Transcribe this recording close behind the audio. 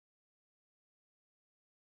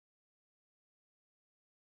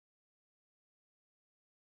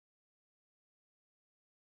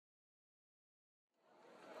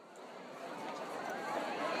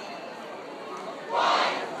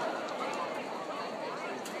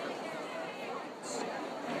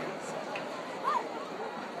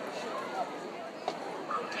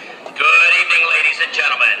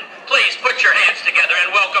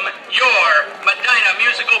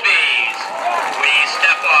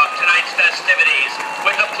festivities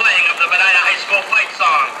with the playing of the Medina High School fight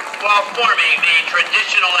song while forming the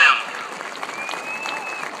traditional M.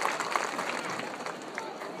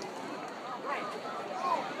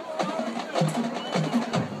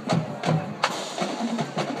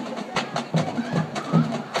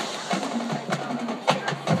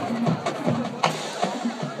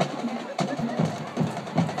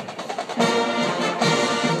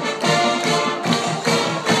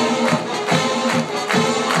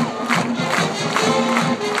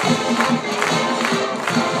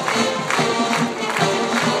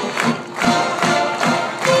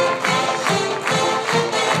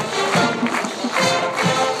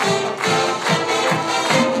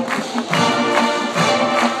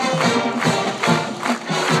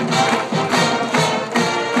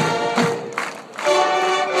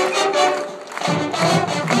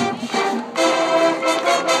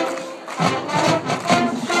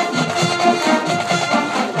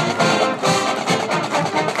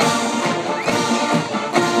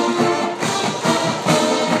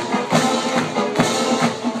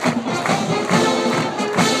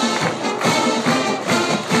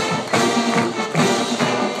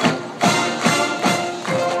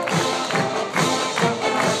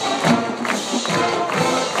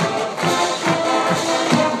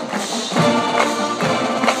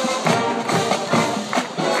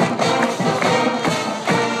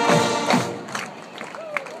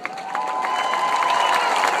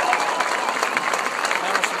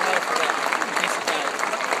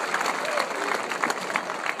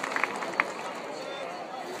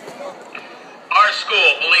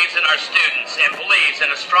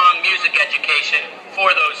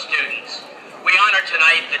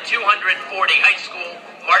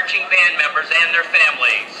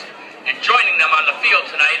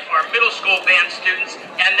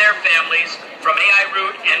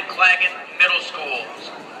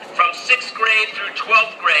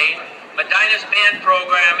 Medina's band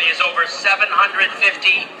program is over 750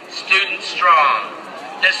 students strong.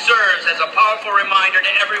 This serves as a powerful reminder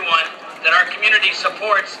to everyone that our community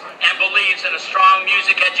supports and believes in a strong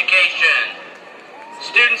music education.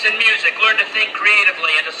 Students in music learn to think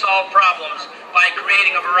creatively and to solve problems by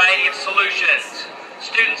creating a variety of solutions.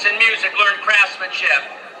 Students in music learn craftsmanship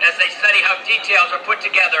as they study how details are put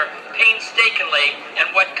together painstakingly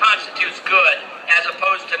and what constitutes good as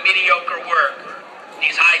opposed to mediocre work.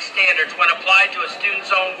 These high standards, when applied to a student's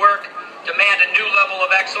own work, demand a new level of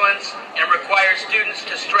excellence and require students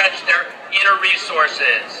to stretch their inner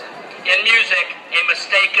resources. In music, a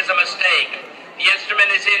mistake is a mistake. The instrument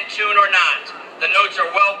is in tune or not. The notes are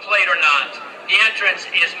well played or not. The entrance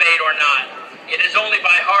is made or not. It is only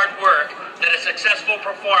by hard work that a successful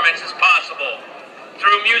performance is possible.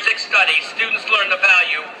 Through music study, students learn the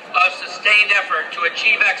value of sustained effort to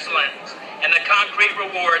achieve excellence and the concrete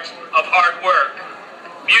rewards of hard work.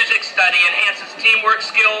 Music study enhances teamwork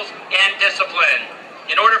skills and discipline.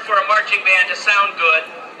 In order for a marching band to sound good,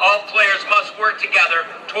 all players must work together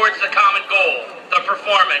towards the common goal, the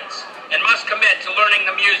performance, and must commit to learning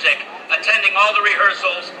the music, attending all the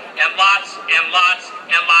rehearsals, and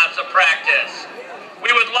lots of practice.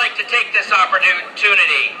 We would like to take this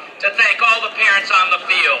opportunity to thank all the parents on the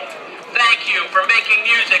field. Thank you for making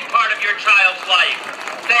music part of your child's life.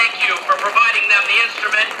 Thank you for providing them the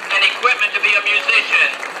instrument and equipment to be a musician.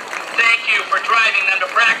 Thank you for driving them to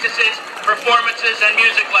practices, performances, and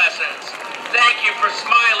music lessons. Thank you for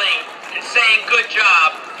smiling and saying good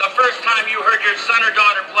job the first time you heard your son or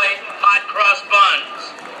daughter play hot cross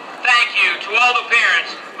buns. Thank you to all the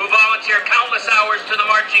parents who volunteer countless hours to the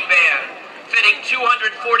marching band, fitting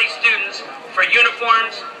 240 students for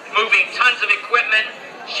uniforms, moving tons of equipment,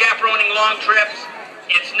 chaperoning long trips.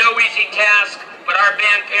 It's no easy task, but our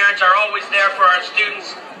band parents are always there for our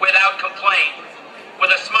students without complaint.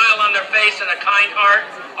 With a smile on their face and a kind heart,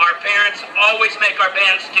 our parents always make our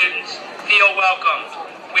band students feel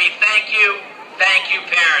welcomed. We thank you,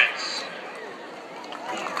 parents.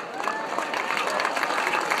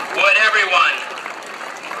 Would everyone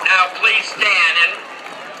now please stand and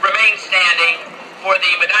remain standing for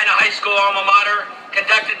the Medina High School alma mater,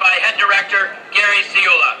 conducted by Head Director Gary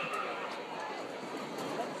Ciula.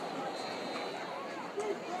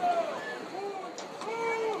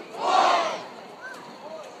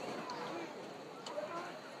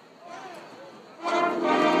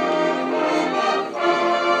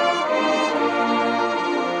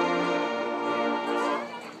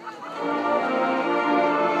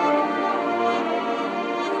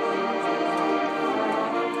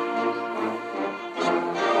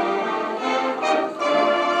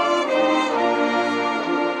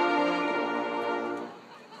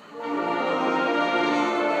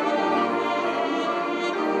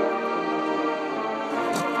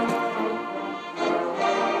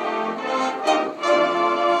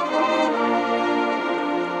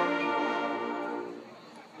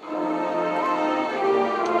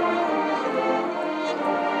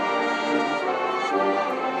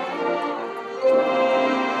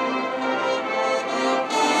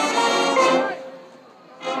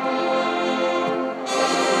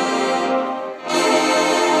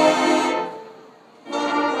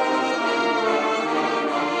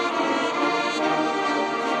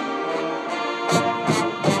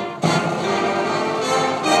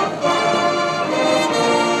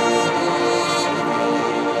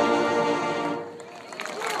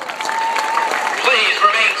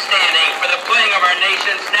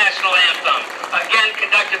 national anthem, again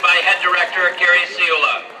conducted by Head Director Gary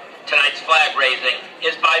Ciula. Tonight's flag raising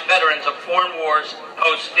is by veterans of Foreign Wars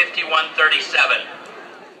Post 5137.